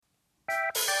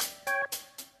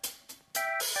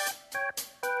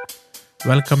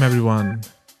Welcome, everyone.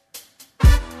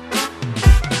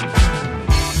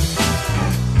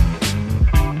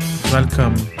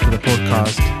 Welcome to the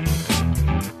podcast,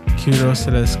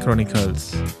 Career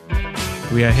Chronicles.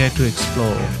 We are here to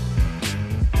explore.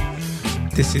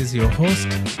 This is your host,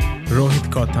 Rohit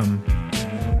Gautam.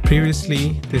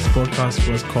 Previously, this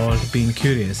podcast was called Being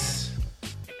Curious.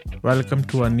 Welcome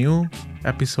to a new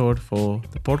episode for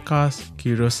the podcast,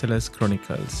 Career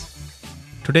Chronicles.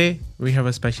 Today, we have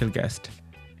a special guest,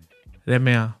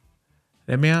 Remya.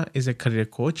 Remya is a career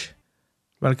coach.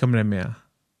 Welcome, Remya.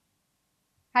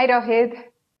 Hi, Rohit.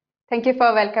 Thank you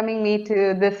for welcoming me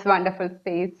to this wonderful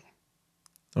space.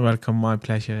 Welcome, my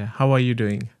pleasure. How are you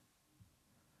doing?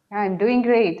 I'm doing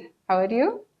great. How are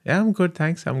you? Yeah, I'm good,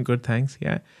 thanks.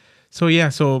 Yeah. So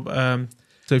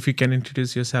if you can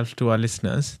introduce yourself to our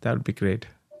listeners, that would be great.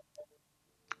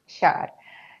 Sure.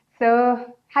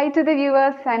 So, hi to the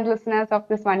viewers and listeners of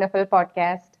this wonderful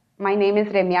podcast. My name is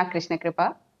Remya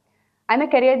Krishnakripa. I'm a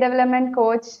career development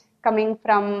coach coming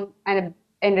from an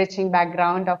enriching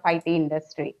background of IT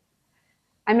industry.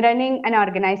 I'm running an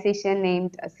organization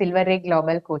named Silver Ray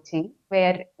Global Coaching,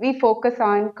 where we focus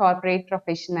on corporate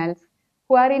professionals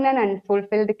who are in an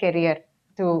unfulfilled career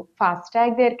to fast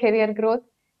track their career growth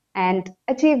and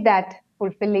achieve that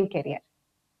fulfilling career.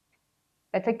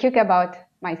 That's a quick about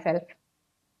myself.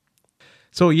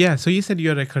 So you said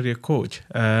you're a career coach.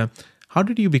 How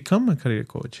did you become a career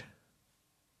coach?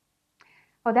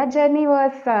 Oh, that journey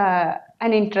was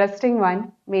an interesting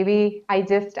one. Maybe I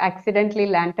just accidentally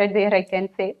landed there, I can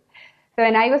say. So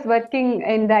when I was working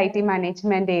in the IT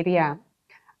management area,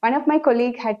 one of my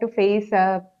colleagues had to face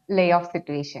a layoff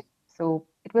situation. So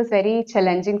it was very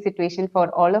challenging situation for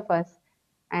all of us.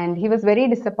 And he was very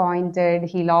disappointed.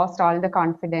 He lost all the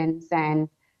confidence and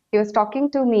he was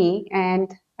talking to me and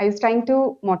I was trying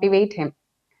to motivate him.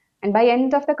 And by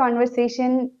end of the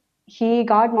conversation, he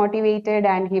got motivated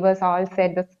and he was all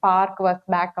said the spark was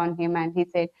back on him and he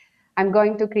said, I'm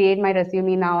going to create my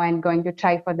resume now and going to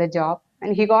try for the job.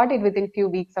 And he got it within few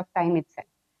weeks of time itself.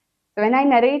 So when I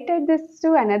narrated this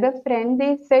to another friend,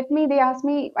 they asked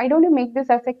me, why don't you make this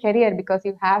as a career because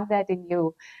you have that in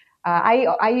you?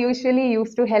 I usually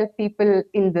used to help people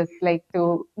in this, like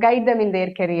to guide them in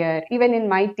their career, even in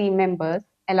my team members,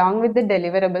 along with the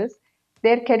deliverables.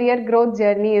 Their career growth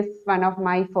journey is one of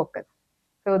my focus.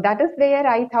 So that is where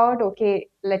I thought, okay,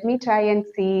 let me try and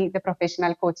see the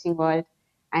professional coaching world.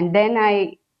 And then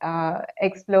I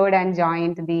explored and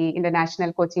joined the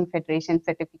International Coaching Federation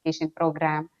certification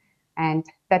program. And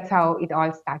that's how it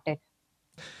all started.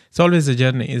 It's always a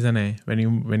journey, isn't it? When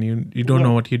you don't know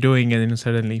Yes, what you're doing and then you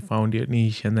suddenly found your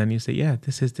niche and then you say, yeah,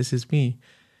 this is me.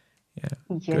 Yeah.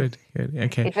 yes. Good.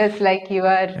 Okay. It was like you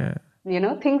are,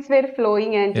 Yeah. things were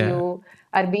flowing and Yeah. you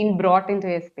are being brought into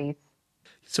a space.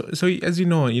 So as you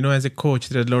know, as a coach,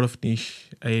 there are a lot of niche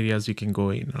areas you can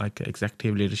go in, like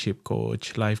executive leadership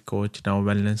coach, life coach, now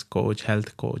wellness coach,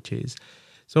 health coaches.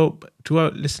 So to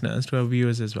our listeners, to our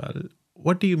viewers as well,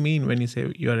 what do you mean when you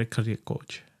say you are a career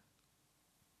coach?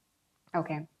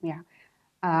 Okay, yeah.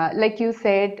 Like you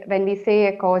said, when we say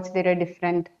a coach, there are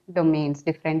different domains,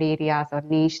 different areas or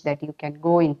niche that you can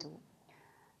go into.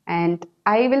 And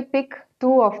I will pick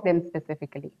two of them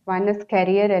specifically. One is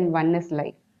career and one is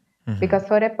life. Mm-hmm. Because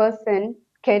for a person,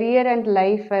 career and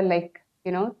life are like,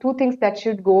 two things that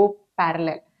should go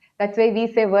parallel. That's why we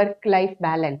say work life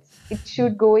balance. It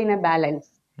should go in a balance.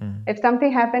 If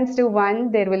something happens to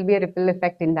one, there will be a ripple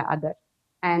effect in the other.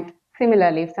 And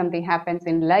similarly, if something happens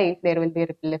in life, there will be a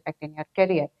ripple effect in your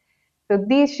career. So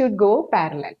these should go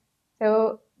parallel.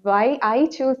 So why I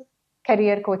choose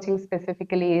career coaching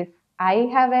specifically is I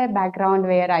have a background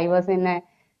where I was in a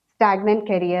stagnant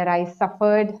career. I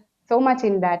suffered so much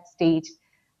in that stage.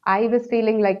 I was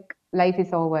feeling like life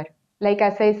is over. Like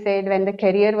as I said, when the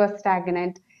career was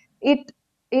stagnant, it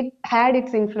it had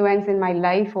its influence in my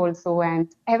life also,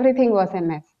 and everything was a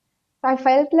mess. So I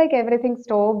felt like everything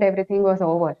stopped, everything was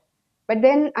over. But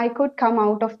then I could come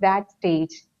out of that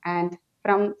stage, and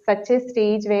from such a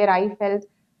stage where I felt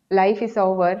life is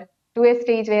over to a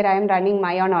stage where I am running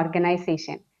my own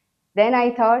organization. Then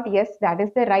I thought, yes, that is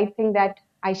the right thing that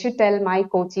I should tell my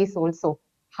coaches also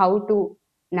how to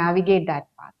navigate that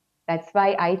path. That's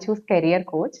why I choose career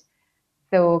coach.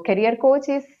 So career coach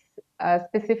is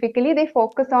specifically they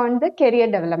focus on the career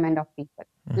development of people.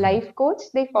 Mm-hmm. Life coach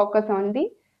they focus on the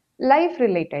life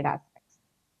related aspects.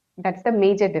 That's the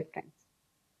major difference.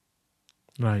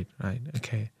 Right.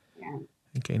 Okay. Yeah.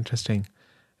 Okay. Interesting.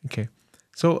 Okay.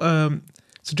 So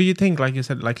so do you think, like you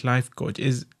said, like life coach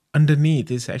is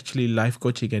underneath is actually life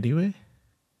coaching anyway?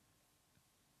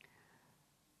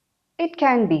 It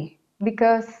can be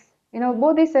because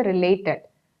both these are related.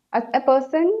 A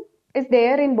person is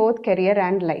there in both career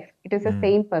and life. It is the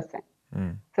same person.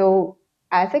 Mm. So,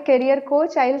 as a career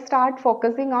coach, I'll start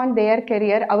focusing on their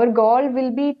career. Our goal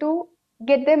will be to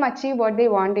get them achieve what they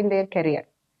want in their career.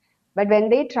 But when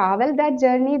they travel that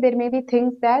journey, there may be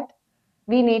things that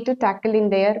we need to tackle in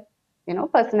their,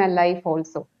 personal life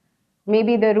also.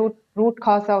 Maybe the root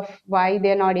cause of why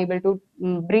they're not able to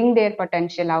bring their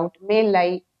potential out may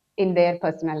lie in their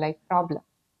personal life problem.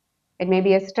 It may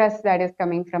be a stress that is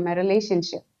coming from a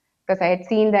relationship. Because I had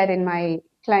seen that in my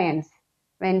clients.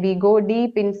 When we go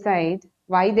deep inside,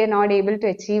 why they're not able to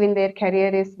achieve in their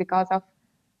career is because of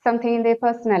something in their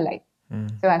personal life.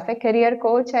 So, as a career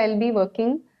coach, I'll be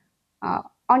working uh,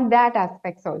 on that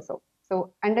aspects also.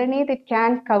 So, underneath it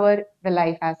can cover the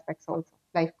life aspects also,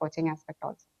 life coaching aspect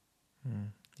also.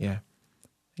 Yeah.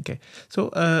 Okay.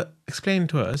 So explain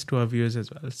to us, to our viewers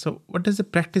as well. So what does the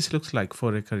practice looks like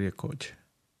for a career coach?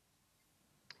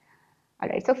 All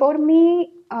right. So for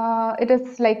me, it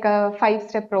is like a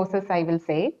five-step process, I will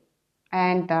say.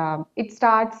 And it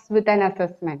starts with an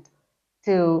assessment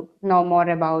to know more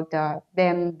about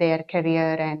them, their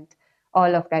career, and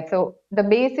all of that. So the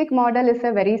basic model is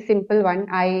a very simple one.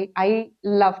 I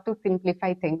love to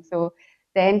simplify things. So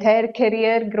the entire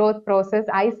career growth process,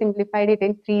 I simplified it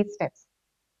in three steps.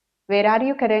 Where are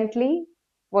you currently?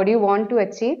 What do you want to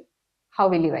achieve? How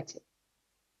will you achieve?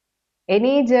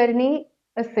 Any journey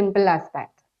is simple as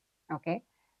that. Okay.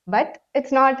 But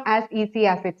it's not as easy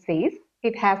as it says.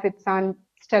 It has its own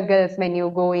struggles when you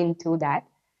go into that.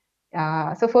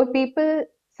 So for people,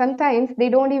 sometimes they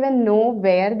don't even know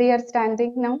where they are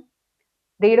standing now.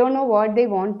 They don't know what they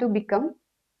want to become.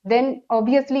 Then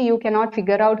obviously you cannot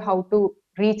figure out how to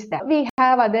reach that. We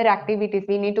have other activities.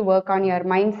 We need to work on your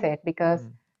mindset because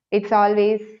it's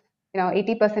always,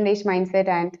 80% mindset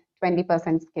and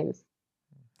 20% skills.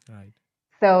 Right.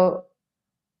 So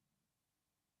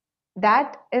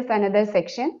that is another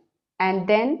section. And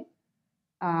then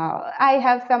I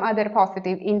have some other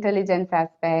positive intelligence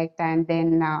aspect, and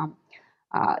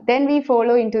then we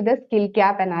follow into the skill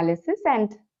gap analysis,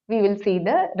 and we will see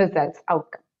the results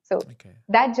outcome. So Okay.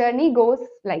 that journey goes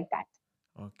like that.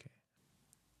 Okay.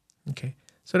 Okay.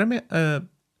 So Ramya,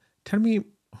 tell me,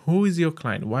 who is your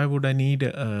client? Why would I need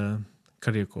a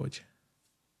career coach?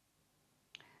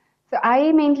 So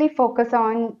I mainly focus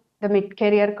on the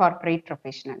mid-career corporate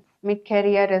professionals.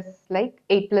 Mid-career is like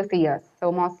 8+ years,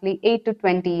 so mostly 8 to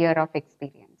 20 year of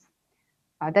experience.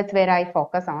 That's where I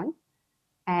focus on.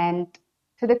 And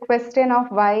to the question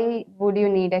of why would you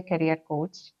need a career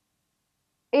coach?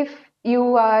 If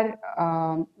you are,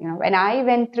 when I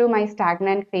went through my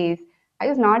stagnant phase, I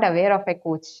was not aware of a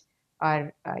coach,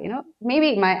 or,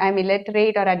 maybe I'm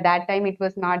illiterate, or at that time it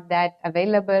was not that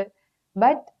available.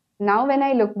 But now when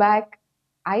I look back,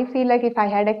 I feel like if I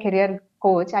had a career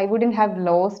coach, I wouldn't have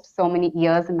lost so many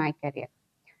years in my career.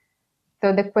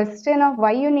 So the question of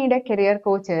why you need a career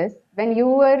coach is when you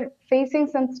were facing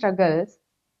some struggles,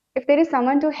 if there is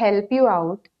someone to help you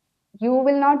out, you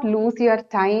will not lose your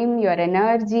time, your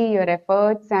energy, your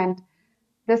efforts, and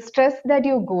the stress that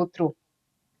you go through.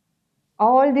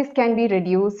 All this can be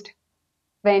reduced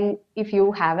when if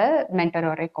you have a mentor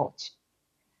or a coach.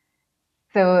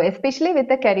 So, especially with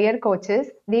the career coaches,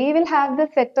 they will have the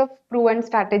set of proven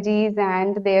strategies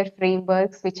and their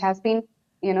frameworks, which has been,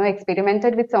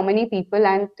 experimented with so many people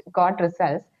and got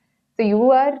results. So,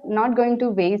 you are not going to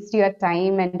waste your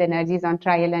time and energies on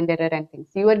trial and error and things.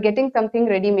 You are getting something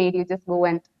ready made, you just go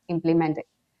and implement it.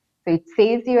 So, it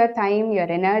saves your time,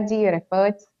 your energy, your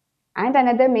efforts. And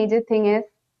another major thing is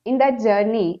in that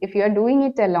journey, if you are doing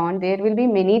it alone, there will be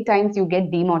many times you get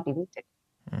demotivated,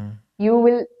 you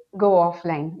will go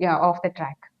offline, yeah, off the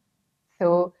track.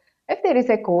 So if there is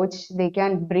a coach, they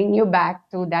can bring you back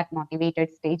to that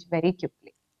motivated stage very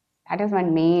quickly. That is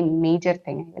one major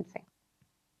thing I will say.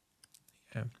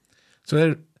 Yeah.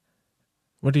 So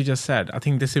what you just said, I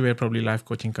think this is where probably life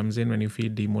coaching comes in. When you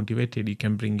feel demotivated, you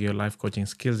can bring your life coaching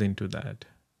skills into that.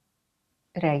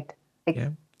 Right. Yeah.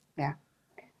 Yeah.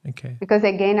 Okay. Because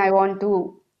again, I want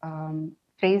to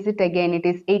phrase it again. It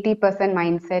is 80%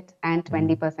 mindset and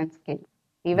 20% skill.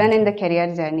 Even in Okay. the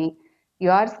career journey,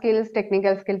 your skills,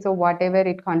 technical skills, or whatever,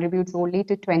 it contributes only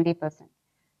to 20%.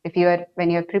 If you are when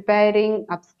you're preparing,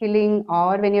 upskilling,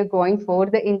 or when you're going for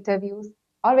the interviews,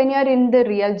 or when you're in the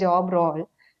real job role,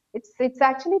 it's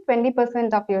actually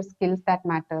 20% of your skills that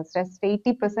matters. Rest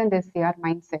 80% is your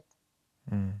mindset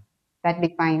that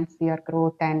defines your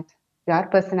growth and your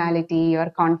personality, your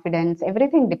confidence,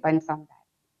 everything depends on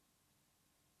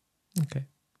Okay.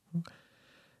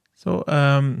 So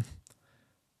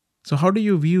so how do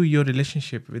you view your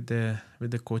relationship with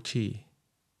the coachee?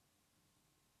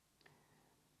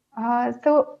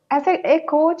 So as a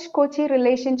coach-coachee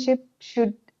relationship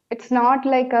it's not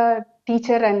like a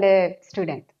teacher and a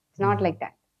student. It's not like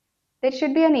that. There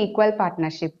should be an equal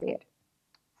partnership there.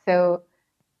 So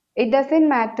it doesn't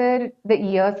matter the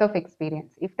years of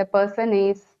experience. If the person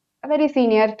is very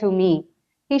senior to me,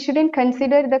 he shouldn't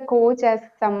consider the coach as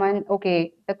someone,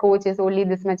 okay, the coach is only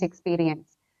this much experience.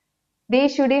 They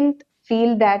shouldn't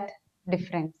feel that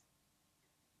difference.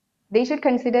 They should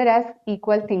consider as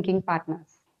equal thinking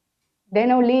partners.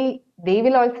 Then only they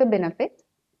will also benefit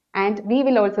and we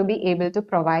will also be able to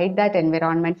provide that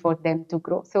environment for them to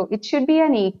grow. So it should be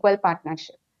an equal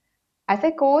partnership. As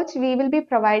a coach, we will be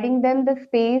providing them the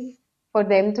space for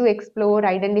them to explore,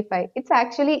 identify. It's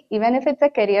actually, even if it's a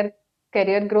career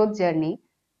growth journey,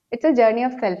 it's a journey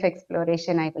of self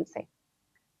exploration, I will say.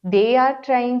 They are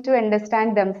trying to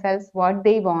understand themselves, what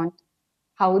they want,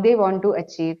 how they want to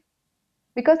achieve,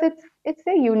 because it's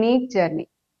a unique journey.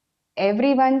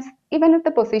 Everyone's, even if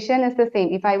the position is the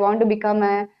same, if I want to become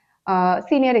a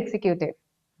senior executive,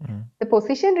 the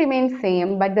position remains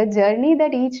same, but the journey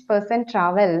that each person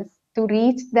travels to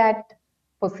reach that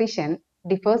position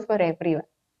differs for everyone.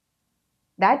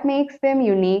 That makes them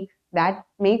unique, that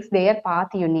makes their path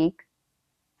unique.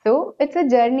 So it's a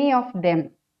journey of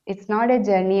them, it's not a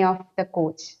journey of the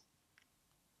coach.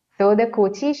 So the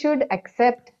coachee should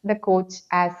accept the coach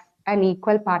as an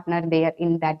equal partner there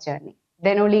in that journey.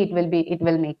 Then only it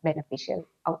will make beneficial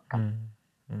outcome.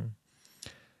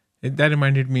 That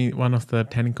reminded me one of the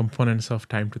 10 components of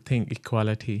time to think,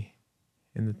 equality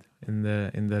in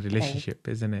the Right. relationship,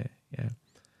 isn't it? Yeah.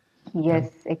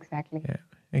 Yes, exactly.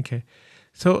 Yeah. Okay.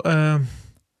 So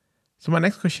so my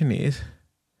next question is,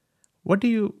 what do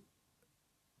you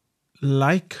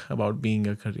like about being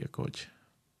a career coach?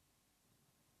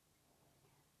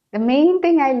 The main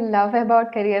thing I love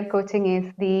about career coaching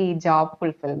is the job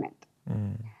fulfillment.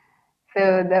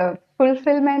 So the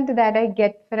fulfillment that I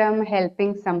get from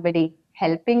helping somebody,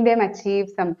 helping them achieve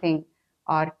something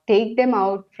or take them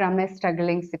out from a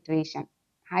struggling situation.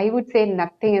 I would say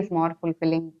nothing is more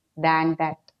fulfilling than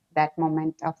that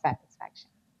moment of satisfaction.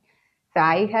 So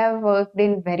I have worked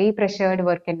in very pressured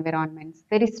work environments,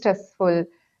 very stressful,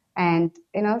 and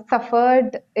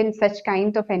suffered in such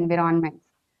kind of environments.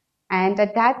 And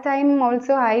at that time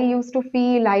also I used to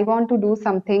feel I want to do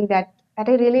something that I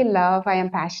really love, I am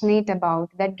passionate about,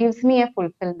 that gives me a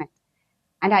fulfillment.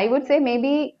 And I would say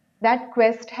maybe that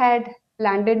quest had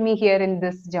landed me here in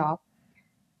this job,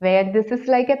 where this is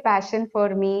like a passion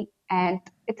for me, and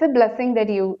it's a blessing that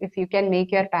you if you can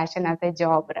make your passion as a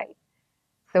job, right?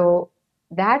 So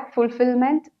that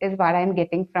fulfillment is what I'm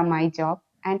getting from my job,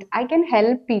 and I can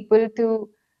help people to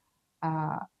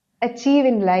uh, achieve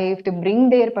in life, to bring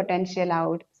their potential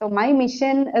out. So my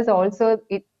mission is also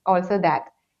that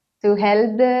to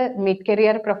help the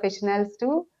mid-career professionals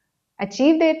to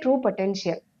achieve their true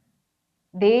potential.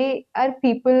 They are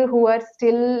people who are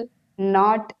still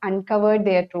not uncovered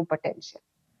their true potential.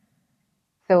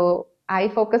 So I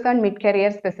focus on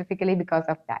mid-career specifically because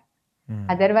of that.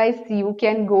 Otherwise, you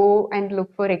can go and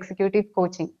look for executive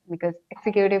coaching, because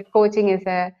executive coaching is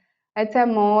a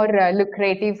more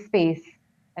lucrative space,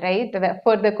 right?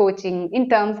 For the coaching in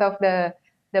terms of the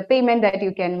payment that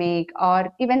you can make, or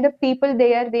even the people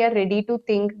there, they are ready to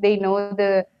think, they know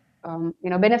the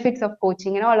benefits of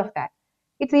coaching and all of that.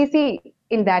 It's easy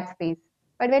in that space.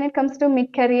 But when it comes to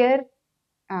mid-career,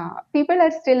 people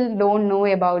are still don't know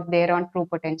about their own true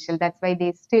potential. That's why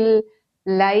they still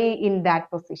lie in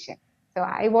that position. So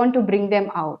I want to bring them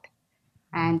out,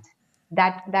 and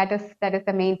that is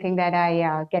the main thing that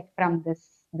I get from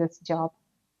this job.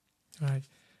 Right.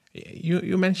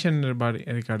 You mentioned about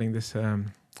regarding this.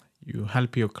 You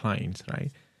help your clients,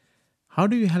 right? How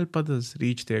do you help others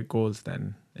reach their goals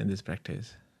then in this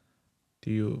practice?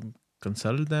 Do you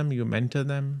consult them? You mentor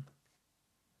them?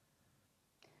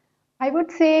 I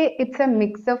would say it's a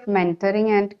mix of mentoring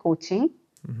and coaching.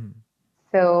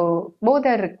 So both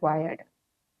are required.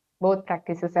 Both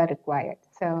practices are required.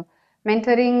 So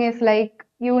mentoring is like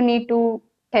you need to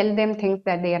tell them things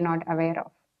that they are not aware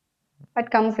of.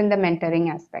 That comes in the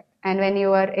mentoring aspect. And when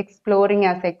you are exploring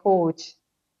as a coach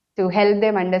to help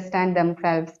them understand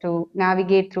themselves, to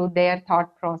navigate through their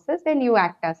thought process, then you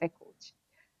act as a coach.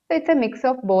 So it's a mix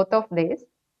of both of these.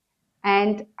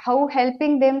 And how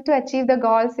helping them to achieve the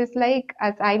goals is like,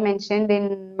 as I mentioned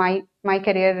in my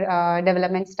career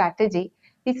development strategy,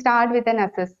 we start with an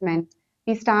assessment.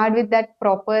 We start with that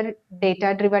proper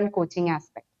data driven coaching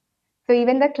aspect. So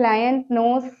even the client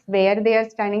knows where they are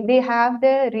standing. They have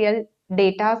the real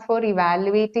data for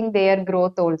evaluating their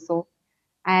growth also.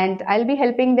 And I'll be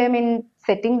helping them in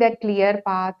setting that clear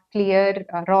path, clear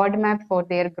roadmap for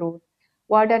their growth.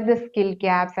 what are the skill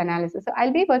gaps analysis. So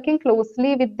I'll be working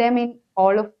closely with them in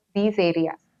all of these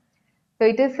areas. So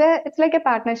it's like a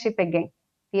partnership again.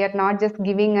 We are not just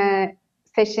giving a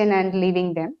session and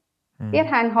leaving them. We are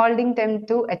Mm. hand holding them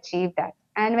to achieve that.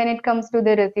 And when it comes to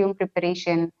the resume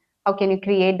preparation, how can you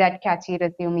create that catchy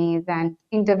resumes, and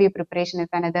interview preparation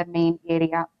is another main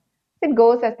area. It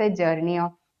goes as a journey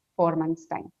of 4 months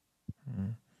time.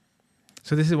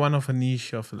 So this is one of a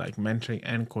niche of like mentoring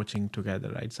and coaching together,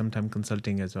 right? Sometimes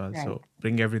consulting as well. Right. So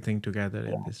bring everything together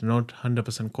in Yeah. this. Not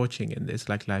 100% coaching in this,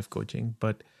 like life coaching,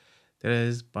 but there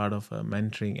is part of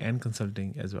mentoring and consulting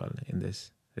as well in this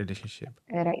relationship,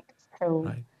 Right. So,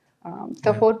 right?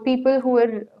 so Yeah. for people who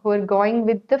are going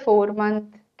with the 4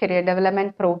 month career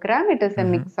development program, it is a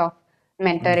Mm-hmm. mix of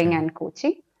mentoring Okay. and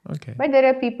coaching. Okay. But there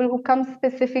are people who come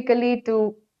specifically to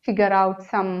figure out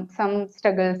some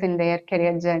struggles in their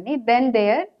career journey. Then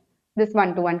there, this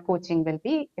one-to-one coaching will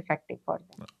be effective for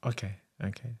them. Okay.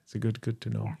 Okay. It's a good to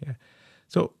know. Yeah. Yeah.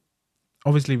 So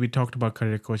obviously we talked about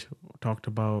career coach, talked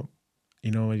about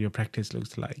what your practice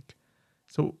looks like.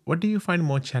 So what do you find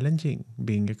more challenging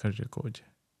being a career coach?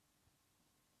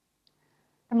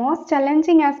 The most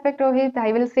challenging aspect of it,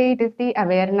 I will say, it is the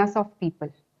awareness of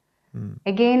people. Mm.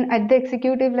 Again, at the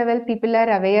executive level, people are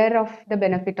aware of the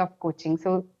benefit of coaching.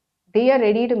 So they are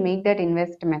ready to make that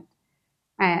investment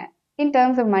uh, in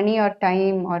terms of money or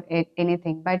time or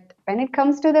anything. But when it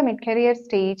comes to the mid career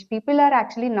stage, people are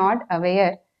actually not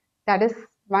aware. That is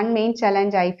one main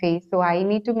challenge I face. So I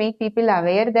need to make people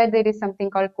aware that there is something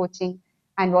called coaching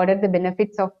and what are the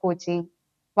benefits of coaching.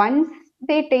 Once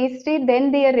they taste it,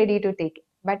 then they are ready to take it.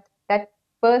 But that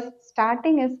first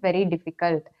starting is very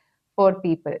difficult for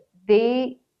people.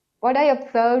 They, what I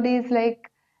observed is like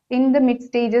in the mid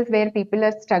stages where people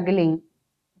are struggling,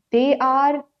 they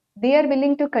are they are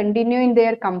willing to continue in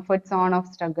their comfort zone of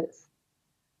struggles.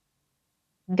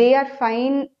 They are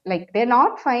fine, like they're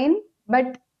not fine,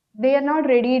 but they are not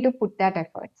ready to put that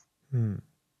efforts. Mm.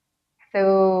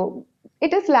 So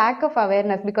it is lack of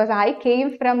awareness because I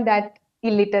came from that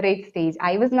illiterate stage.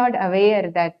 I was not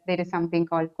aware that there is something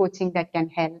called coaching that can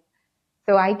help.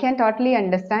 So I can totally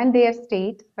understand their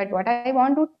state. But what I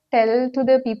want to tell to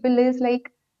the people is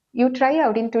like, you try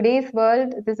out in today's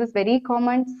world, this is very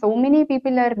common. So many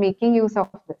people are making use of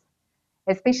this.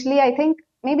 Especially, I think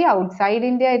maybe outside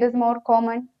India, it is more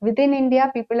common. Within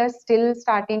India, people are still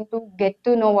starting to get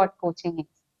to know what coaching is.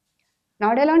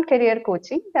 Not alone career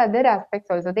coaching, the other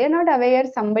aspects also. They are not aware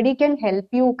somebody can help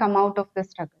you come out of the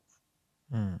struggles.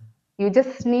 Mm. You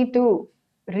just need to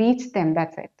reach them,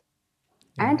 that's it.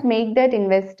 Yeah. And make that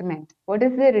investment. What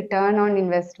is the return on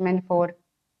investment for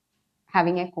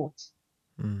having a coach?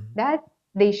 Mm. That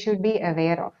they should be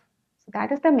aware of. So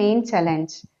that is the main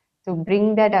challenge, to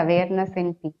bring that awareness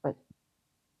in people.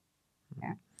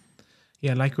 Yeah.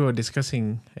 Yeah, like we were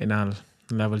discussing in our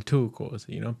level 2 course,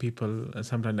 people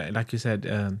sometimes, like you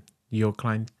said, your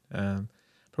client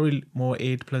probably more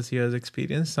 8+ years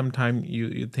experience. Sometimes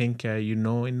you think you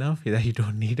know enough that you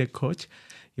don't need a coach.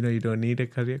 You don't need a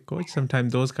career coach.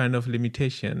 Sometimes those kind of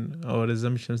limitation or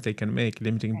assumptions they can make,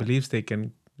 limiting Right. beliefs they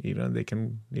can, they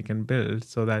can build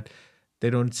so that they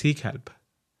don't seek help.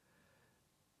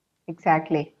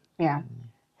 Exactly. Yeah.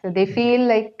 So they feel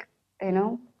like, you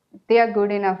know, they are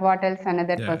good enough. What else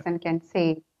another Yeah, person can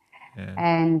say? yeah,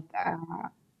 And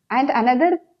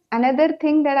another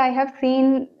thing that I have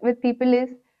seen with people is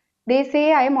they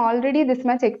say I am already this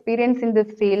much experience in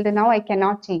this field and now I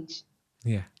cannot change.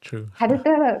 yeah. True. That is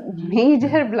the Yeah,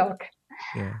 major block.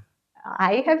 yeah.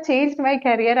 I have changed my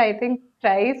career, I think,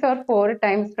 thrice or four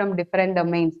times from different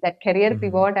domains. That career Mm-hmm,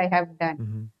 pivot I have done.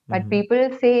 mm-hmm, But mm-hmm.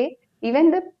 people say, even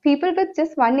the people with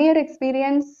just 1 year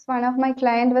experience, one of my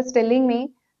client was telling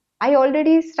me, I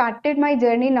already started my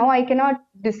journey. Now I cannot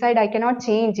decide, I cannot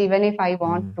change even if I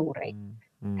want Mm, to, right?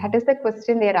 mm, That mm. is the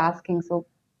question they're asking. So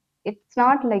it's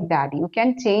not like that. You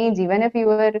can change even if you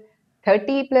are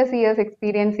 30 plus years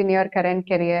experience in your current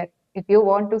career. If you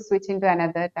want to switch into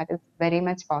another, that is very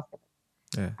much possible.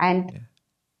 Yeah, And yeah.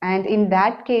 and in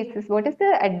that case, what is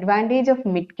the advantage of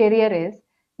mid career is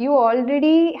you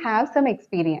already have some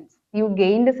experience. You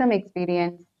gained some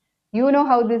experience. You know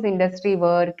how this industry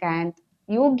work, and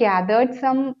you gathered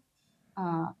some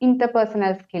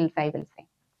interpersonal skills, I will say.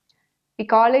 We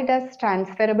call it as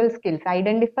transferable skills.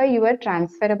 Identify your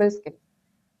transferable skills.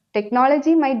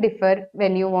 Technology might differ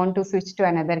when you want to switch to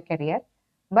another career,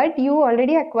 but you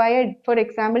already acquired, for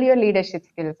example, your leadership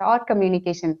skills or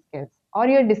communication skills or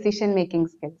your decision making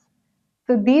skills.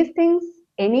 So these things,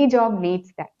 any job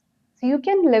needs that. So you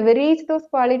can leverage those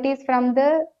qualities from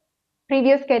the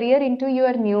previous career into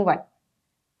your new one.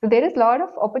 So there is a lot of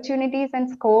opportunities and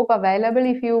scope available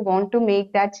if you want to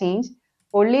make that change.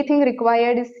 Only thing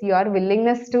required is your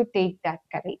willingness to take that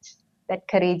courage, that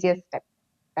courageous step.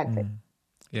 That's it.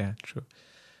 Yeah, true.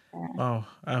 Wow,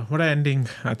 what an ending,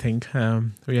 I think.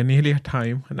 We are nearly at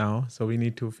time now, so we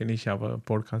need to finish our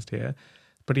podcast here.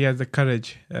 But he has the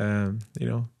courage,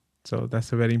 so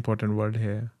that's a very important word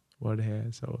here.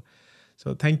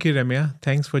 So thank you, Ramya.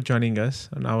 Thanks for joining us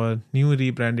on our new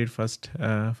rebranded first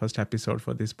episode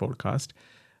for this podcast.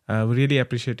 We really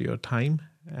appreciate your time,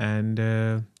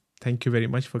 and thank you very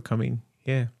much for coming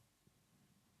here.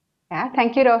 Yeah,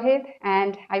 thank you, Rohit.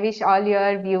 And I wish all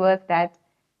your viewers that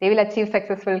they will achieve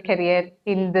successful career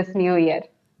in this new year.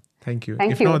 Thank you.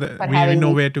 Thank If not, you for we having know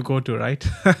me. where to go to, right?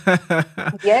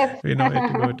 Yes, We know where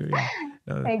to go to. Yeah.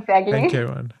 Thank you, exactly.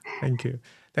 everyone. Thank you.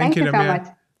 Thank Thank you, you so Ramya. much.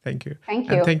 Thank you. Thank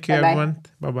And you. thank you, Bye bye. everyone.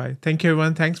 Bye bye. Thank you,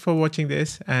 everyone. Thanks for watching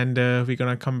this. And we're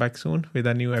going to come back soon with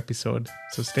a new episode.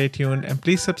 So stay tuned and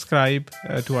please subscribe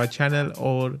to our channel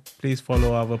or please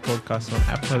follow our podcast on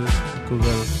Apple,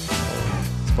 Google, or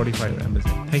Spotify, or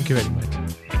Amazon. Thank you very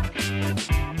much.